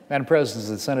Madam President, is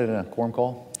the Senate in a quorum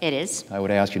call? It is. I would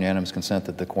ask unanimous consent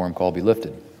that the quorum call be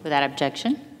lifted. Without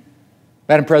objection.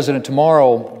 Madam President,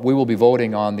 tomorrow we will be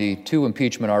voting on the 2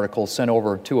 impeachment articles sent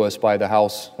over to us by the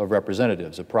House of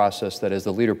Representatives, a process that, as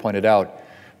the leader pointed out,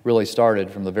 really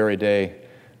started from the very day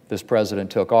this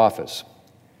president took office.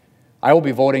 I will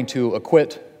be voting to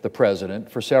acquit the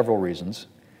president for several reasons.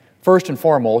 First and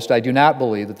foremost, I do not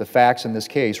believe that the facts in this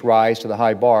case rise to the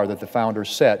high bar that the founders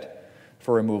set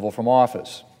for removal from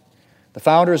office. The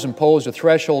founders imposed a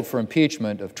threshold for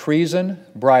impeachment of treason,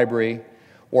 bribery,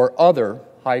 or other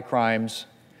high crimes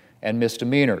and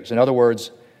misdemeanors. In other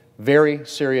words, very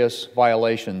serious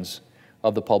violations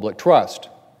of the public trust.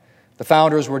 The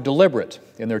founders were deliberate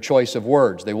in their choice of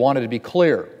words. They wanted to be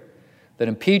clear that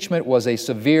impeachment was a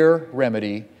severe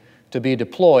remedy to be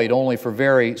deployed only for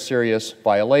very serious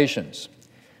violations.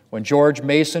 When George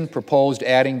Mason proposed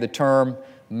adding the term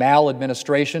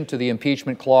maladministration to the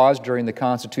impeachment clause during the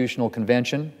Constitutional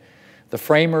Convention, the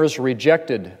framers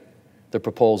rejected the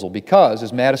proposal because,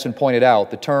 as Madison pointed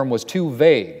out, the term was too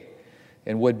vague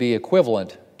and would be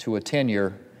equivalent to a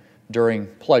tenure during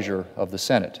pleasure of the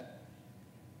Senate.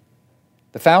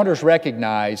 The founders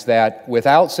recognized that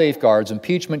without safeguards,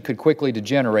 impeachment could quickly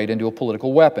degenerate into a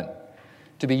political weapon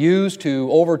to be used to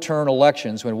overturn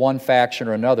elections when one faction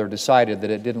or another decided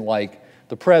that it didn't like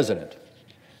the president.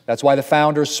 That's why the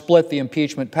founders split the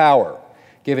impeachment power,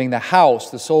 giving the House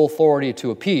the sole authority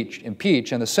to impeach,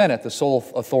 and the Senate the sole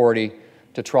authority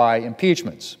to try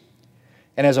impeachments.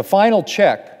 And as a final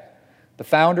check, the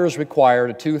founders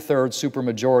required a 2/3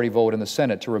 supermajority vote in the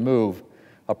Senate to remove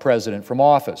a president from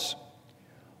office.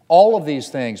 All of these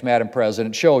things, Madam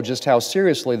President, show just how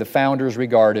seriously the founders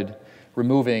regarded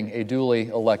removing a duly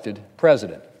elected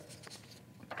president.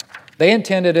 They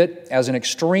intended it as an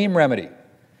extreme remedy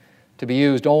to be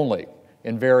used only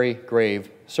in very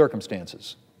grave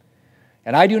circumstances.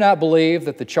 And I do not believe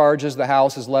that the charges the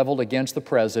House has leveled against the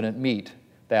president meet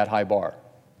that high bar.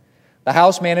 The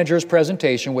House manager's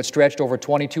presentation, which stretched over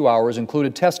 22 hours,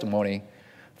 included testimony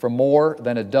from more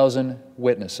than a dozen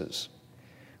witnesses.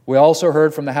 We also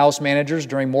heard from the House managers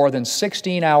during more than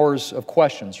 16 hours of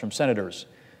questions from senators,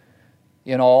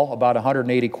 in all about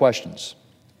 180 questions.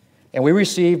 And we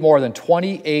received more than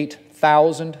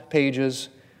 28,000 pages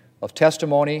of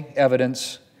testimony,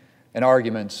 evidence, and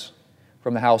arguments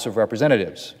from the House of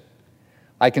Representatives.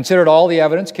 I considered all the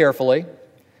evidence carefully,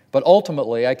 but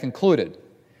ultimately I concluded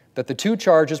that the 2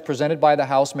 charges presented by the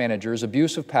House managers,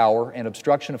 abuse of power and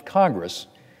obstruction of Congress,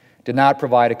 did not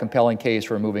provide a compelling case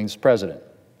for removing this president.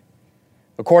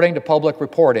 According to public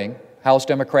reporting, House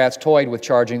Democrats toyed with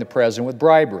charging the president with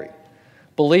bribery,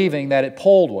 believing that it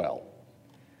polled well.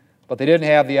 But they didn't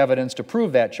have the evidence to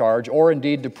prove that charge or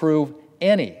indeed to prove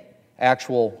any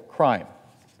actual crime.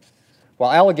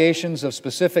 While allegations of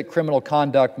specific criminal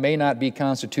conduct may not be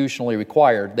constitutionally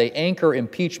required, they anchor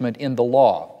impeachment in the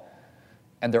law,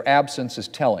 and their absence is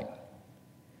telling.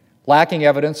 Lacking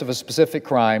evidence of a specific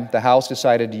crime, the House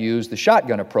decided to use the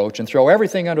shotgun approach and throw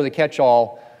everything under the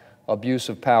catch-all abuse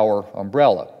of power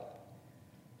umbrella.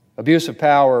 Abuse of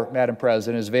power, Madam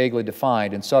President, is vaguely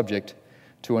defined and subject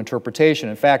to interpretation.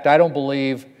 In fact, I don't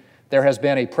believe there has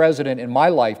been a president in my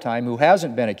lifetime who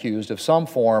hasn't been accused of some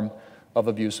form of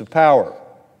abuse of power.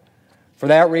 For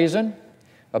that reason,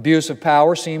 abuse of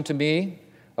power seemed to me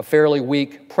a fairly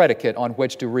weak predicate on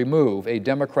which to remove a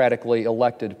democratically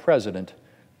elected president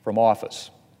from office.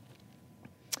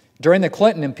 During the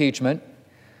Clinton impeachment,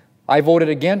 I voted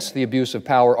against the abuse of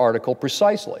power article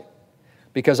precisely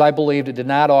because I believed it did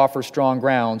not offer strong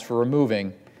grounds for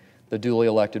removing the duly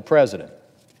elected president.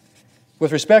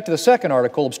 With respect to the second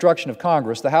article, obstruction of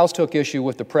Congress, the House took issue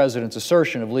with the president's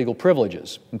assertion of legal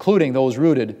privileges, including those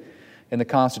rooted in the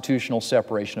constitutional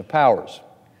separation of powers.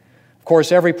 Of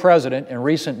course, every president in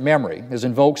recent memory has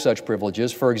invoked such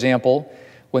privileges. For example,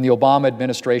 when the Obama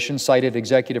administration cited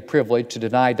executive privilege to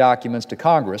deny documents to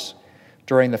Congress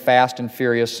during the Fast and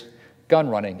Furious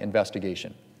gun-running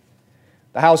investigation.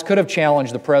 The House could have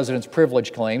challenged the president's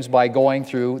privilege claims by going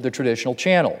through the traditional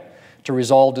channel to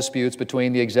resolve disputes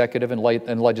between the executive and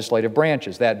legislative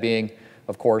branches, that being,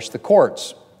 of course, the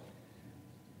courts.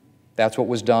 That's what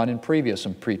was done in previous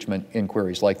impeachment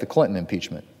inquiries, like the Clinton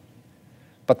impeachment.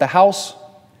 But the House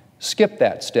skipped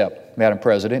that step, Madam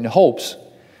President, in hopes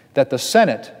that the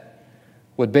Senate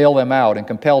would bail them out and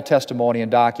compel testimony and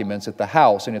documents that the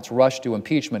House, in its rush to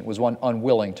impeachment, was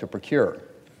unwilling to procure.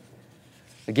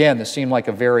 Again, this seemed like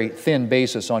a very thin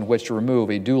basis on which to remove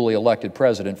a duly elected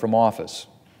president from office.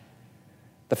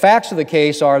 The facts of the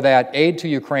case are that aid to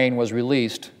Ukraine was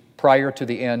released prior to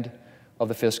the end of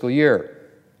the fiscal year.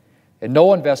 and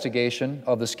no investigation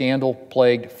of the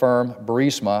scandal-plagued firm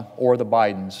Burisma or the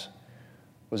Bidens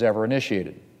was ever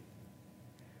initiated.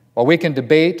 While we can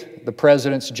debate the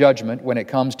President's judgment when it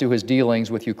comes to his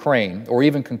dealings with Ukraine, or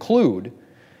even conclude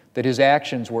that his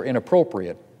actions were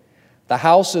inappropriate, the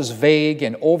House's vague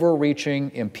and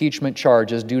overreaching impeachment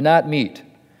charges do not meet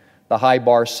the high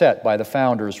bar set by the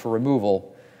founders for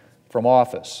removal from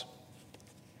office.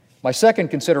 My second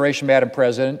consideration, Madam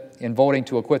President, in voting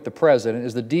to acquit the President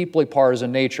is the deeply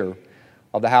partisan nature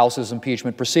of the House's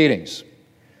impeachment proceedings.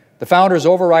 The founders'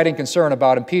 overriding concern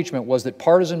about impeachment was that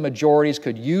partisan majorities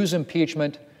could use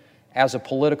impeachment as a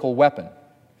political weapon.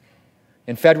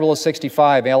 In Federalist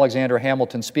 65, Alexander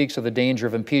Hamilton speaks of the danger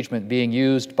of impeachment being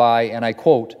used by, and I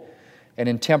quote, an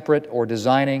intemperate or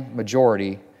designing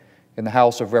majority in the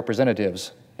House of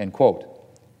Representatives, end quote.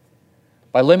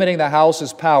 By limiting the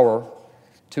House's power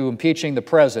to impeaching the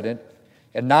President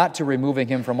and not to removing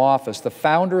him from office, the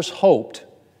founders hoped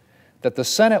that the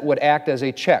Senate would act as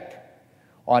a check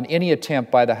on any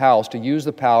attempt by the House to use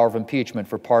the power of impeachment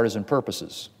for partisan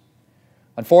purposes.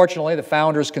 Unfortunately, the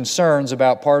founders' concerns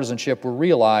about partisanship were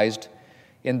realized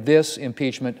in this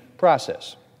impeachment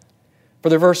process. For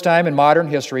the first time in modern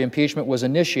history, impeachment was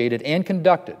initiated and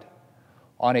conducted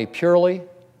on a purely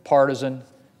partisan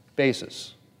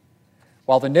basis.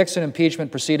 While the Nixon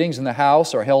impeachment proceedings in the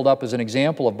House are held up as an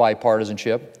example of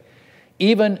bipartisanship,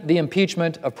 even the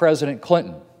impeachment of President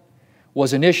Clinton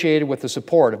was initiated with the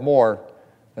support of more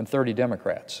than 30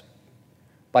 Democrats.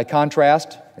 By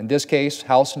contrast, in this case,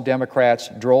 House and Democrats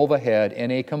drove ahead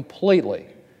in a completely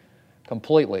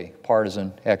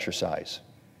partisan exercise.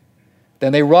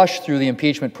 Then they rushed through the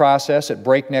impeachment process at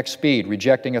breakneck speed,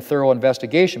 rejecting a thorough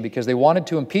investigation because they wanted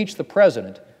to impeach the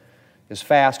President as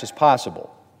fast as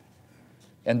possible.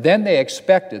 And then they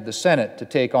expected the Senate to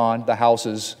take on the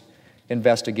House's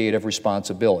investigative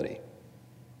responsibility.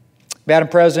 Madam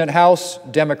President, House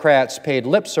Democrats paid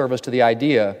lip service to the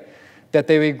idea that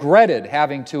they regretted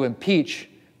having to impeach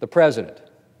the President.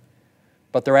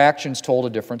 But their actions told a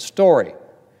different story.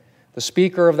 The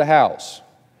Speaker of the House,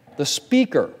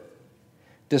 distributed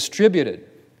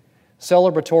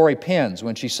celebratory pins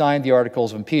when she signed the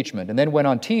articles of impeachment and then went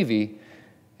on TV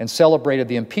and celebrated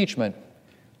the impeachment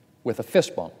with a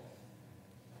fist bump.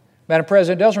 Madam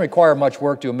President, it doesn't require much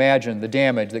work to imagine the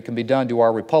damage that can be done to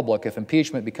our republic if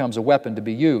impeachment becomes a weapon to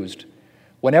be used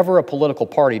whenever a political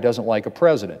party doesn't like a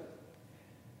president.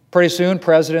 Pretty soon,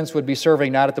 presidents would be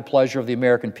serving not at the pleasure of the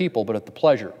American people, but at the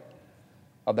pleasure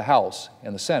of the House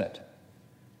and the Senate.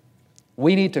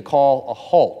 We need to call a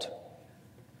halt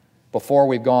before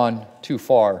we've gone too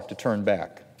far to turn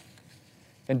back.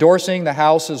 Endorsing the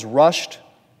House's rushed,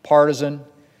 partisan,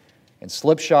 and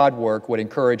slipshod work would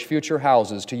encourage future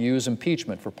Houses to use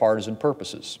impeachment for partisan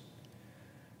purposes.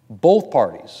 Both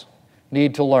parties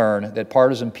need to learn that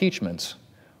partisan impeachments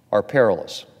are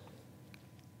perilous.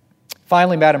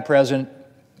 Finally, Madam President,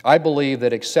 I believe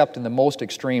that except in the most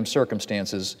extreme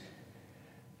circumstances,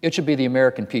 it should be the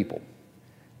American people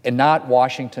and not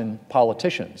Washington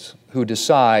politicians who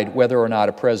decide whether or not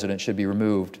a president should be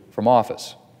removed from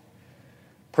office.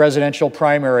 Presidential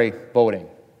primary voting,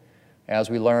 as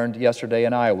we learned yesterday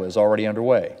in Iowa, is already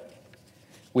underway.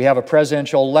 We have a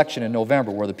presidential election in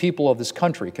November where the people of this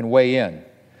country can weigh in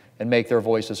and make their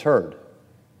voices heard.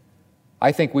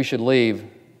 I think we should leave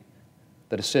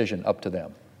the decision up to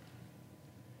them.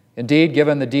 Indeed,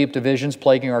 given the deep divisions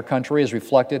plaguing our country as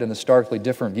reflected in the starkly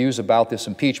different views about this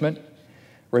impeachment,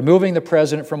 removing the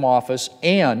president from office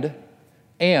and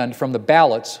from the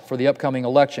ballots for the upcoming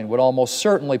election would almost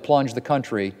certainly plunge the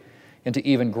country into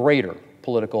even greater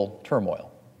political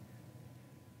turmoil.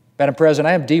 Madam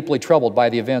President, I am deeply troubled by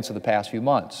the events of the past few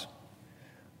months.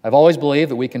 I've always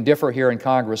believed that we can differ here in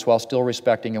Congress while still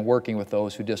respecting and working with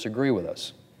those who disagree with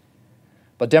us.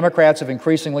 But Democrats have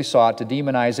increasingly sought to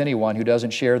demonize anyone who doesn't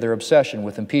share their obsession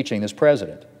with impeaching this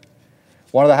president.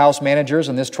 One of the House managers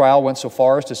in this trial went so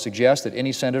far as to suggest that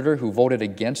any senator who voted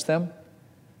against them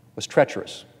was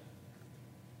treacherous.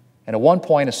 And at one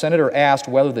point, a senator asked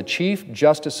whether the Chief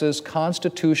Justice's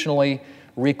constitutionally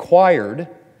required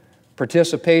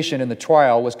participation in the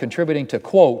trial was contributing to,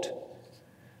 quote,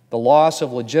 the loss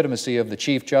of legitimacy of the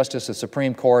Chief Justice of the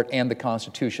Supreme Court and the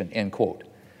Constitution, end quote,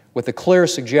 with the clear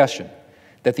suggestion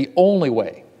that the only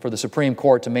way for the Supreme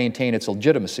Court to maintain its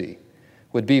legitimacy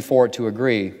would be for it to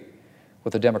agree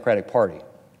with the Democratic Party.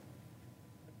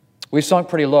 We've sunk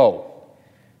pretty low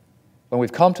when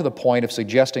we've come to the point of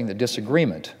suggesting that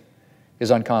disagreement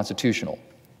is unconstitutional.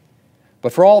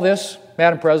 But for all this,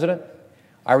 Madam President,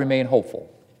 I remain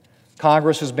hopeful.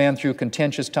 Congress has been through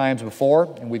contentious times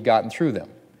before, and we've gotten through them.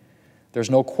 There's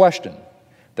no question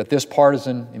that this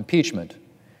partisan impeachment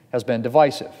has been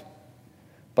divisive.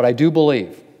 But I do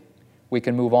believe we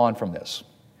can move on from this.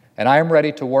 And I am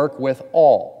ready to work with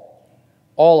all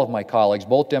of my colleagues,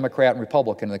 both Democrat and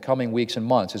Republican, in the coming weeks and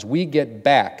months as we get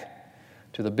back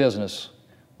to the business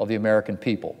of the American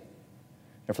people.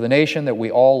 And for the nation that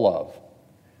we all love,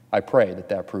 I pray that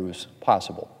that proves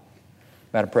possible.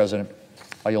 Madam President,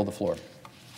 I yield the floor.